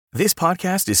This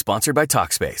podcast is sponsored by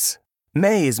Talkspace.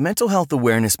 May is Mental Health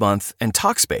Awareness Month, and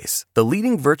Talkspace, the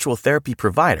leading virtual therapy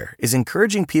provider, is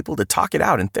encouraging people to talk it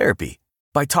out in therapy.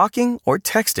 By talking or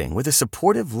texting with a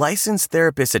supportive, licensed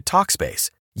therapist at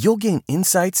Talkspace, you'll gain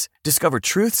insights, discover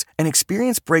truths, and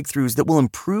experience breakthroughs that will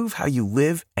improve how you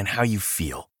live and how you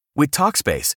feel. With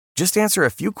Talkspace, just answer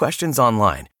a few questions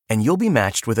online, and you'll be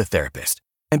matched with a therapist.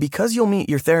 And because you'll meet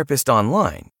your therapist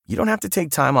online, you don't have to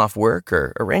take time off work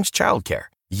or arrange childcare.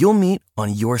 You'll meet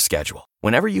on your schedule,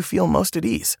 whenever you feel most at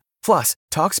ease. Plus,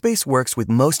 Talkspace works with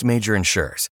most major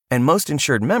insurers, and most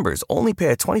insured members only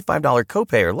pay a $25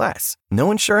 copay or less. No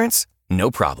insurance?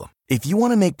 No problem. If you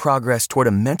want to make progress toward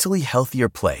a mentally healthier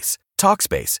place,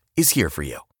 Talkspace is here for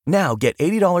you. Now get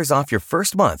 $80 off your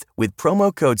first month with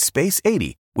promo code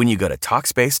SPACE80 when you go to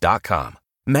Talkspace.com.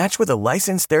 Match with a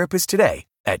licensed therapist today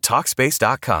at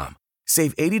Talkspace.com.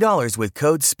 Save $80 with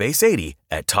code SPACE80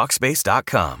 at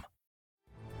Talkspace.com.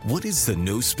 What is the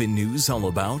No Spin News all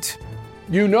about?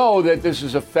 You know that this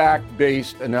is a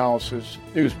fact-based analysis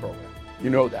news program.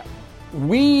 You know that.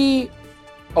 We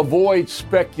avoid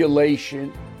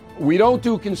speculation. We don't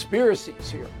do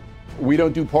conspiracies here. We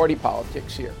don't do party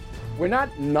politics here. We're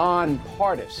not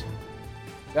nonpartisan.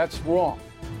 That's wrong.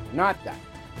 Not that.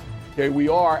 Okay, we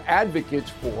are advocates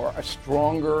for a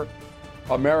stronger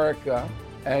America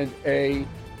and a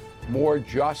more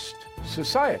just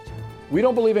society. We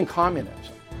don't believe in communism.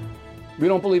 We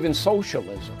don't believe in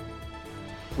socialism.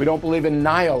 We don't believe in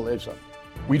nihilism.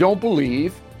 We don't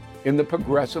believe in the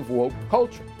progressive woke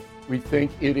culture. We think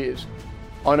it is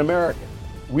un-American.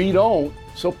 We don't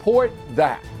support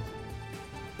that.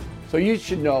 So you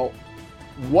should know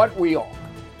what we are,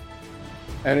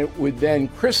 and it would then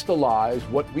crystallize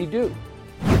what we do.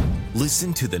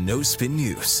 Listen to the No Spin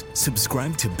News.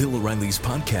 Subscribe to Bill O'Reilly's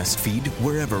podcast feed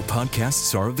wherever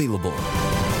podcasts are available.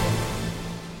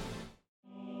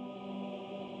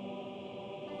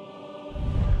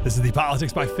 This is the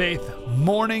Politics by Faith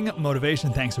morning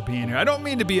motivation. Thanks for being here. I don't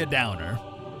mean to be a downer,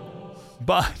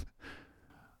 but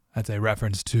that's a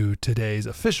reference to today's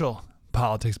official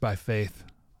Politics by Faith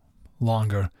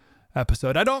longer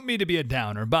episode. I don't mean to be a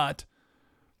downer, but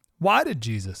why did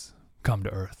Jesus come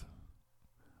to earth?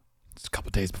 It's a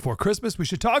couple days before Christmas. We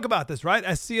should talk about this, right?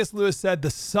 As C.S. Lewis said, the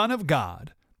Son of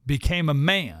God became a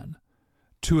man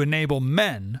to enable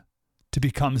men to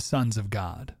become sons of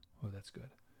God. Oh, that's good.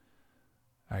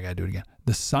 I got to do it again.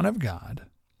 The Son of God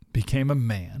became a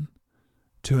man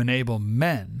to enable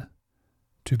men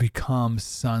to become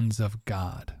sons of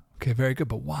God. Okay, very good.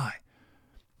 But why?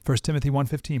 1 Timothy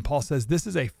 1:15, Paul says, this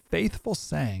is a faithful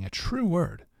saying, a true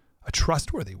word, a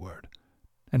trustworthy word,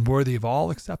 and worthy of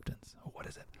all acceptance. Oh, what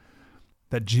is it?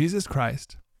 That Jesus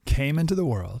Christ came into the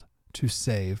world to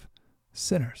save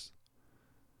sinners.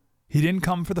 He didn't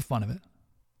come for the fun of it.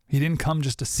 He didn't come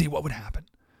just to see what would happen.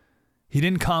 He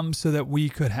didn't come so that we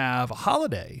could have a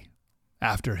holiday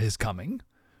after his coming,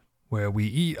 where we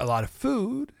eat a lot of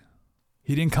food.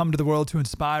 He didn't come to the world to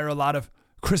inspire a lot of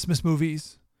Christmas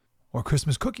movies or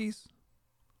Christmas cookies.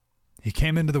 He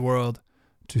came into the world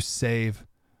to save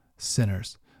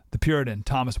sinners. The Puritan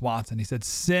Thomas Watson, he said,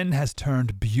 sin has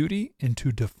turned beauty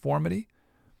into deformity,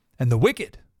 and the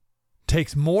wicked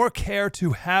takes more care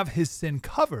to have his sin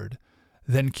covered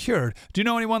than cured. Do you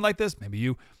know anyone like this? Maybe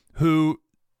you, who,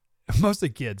 mostly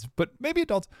kids, but maybe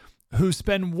adults, who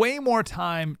spend way more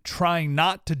time trying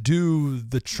not to do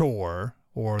the chore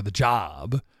or the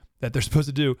job that they're supposed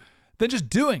to do than just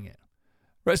doing it,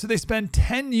 right? So they spend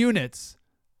 10 units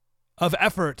of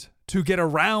effort to get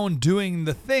around doing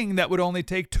the thing that would only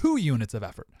take 2 units of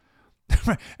effort.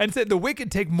 And said the wicked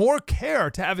take more care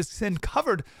to have his sin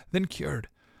covered than cured.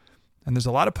 And there's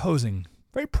a lot of posing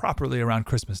very properly around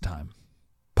Christmas time.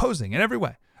 Posing in every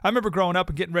way. I remember growing up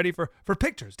and getting ready for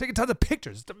pictures, taking tons of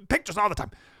pictures all the time.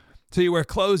 So you wear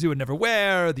clothes you would never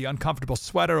wear, the uncomfortable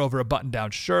sweater over a button-down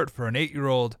shirt for an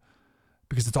 8-year-old,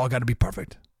 because it's all got to be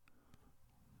perfect.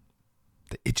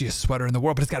 The itchiest sweater in the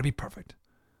world, but it's got to be perfect.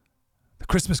 The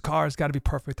Christmas card's got to be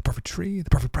perfect, the perfect tree, the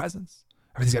perfect presents.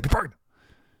 Everything's got to be perfect.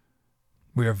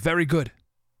 We are very good.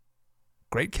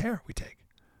 Great care we take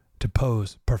to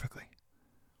pose perfectly.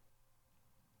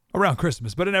 Around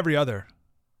Christmas, but in every other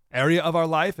area of our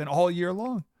life and all year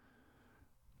long.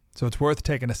 So it's worth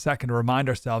taking a second to remind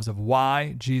ourselves of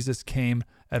why Jesus came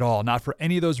at all. Not for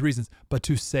any of those reasons, but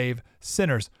to save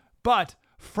sinners. But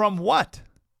from what?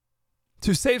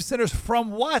 To save sinners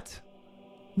from what?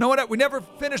 No one, we never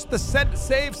finished the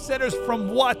save sinners from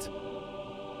what?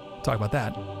 Talk about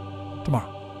that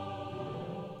tomorrow.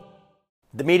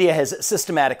 The media has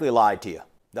systematically lied to you.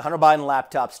 The Hunter Biden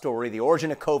laptop story, the origin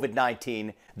of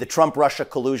COVID-19, the Trump-Russia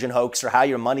collusion hoax, or how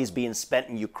your money's being spent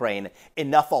in Ukraine.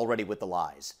 Enough already with the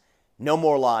lies. No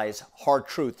more lies, hard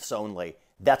truths only.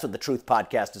 That's what the Truth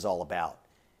Podcast is all about.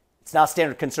 It's not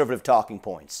standard conservative talking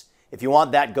points. If you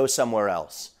want that, go somewhere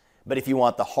else. But if you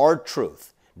want the hard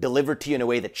truth delivered to you in a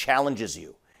way that challenges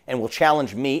you and will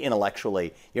challenge me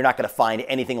intellectually, you're not going to find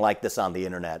anything like this on the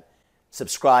internet.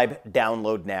 Subscribe,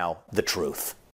 download now, The Truth.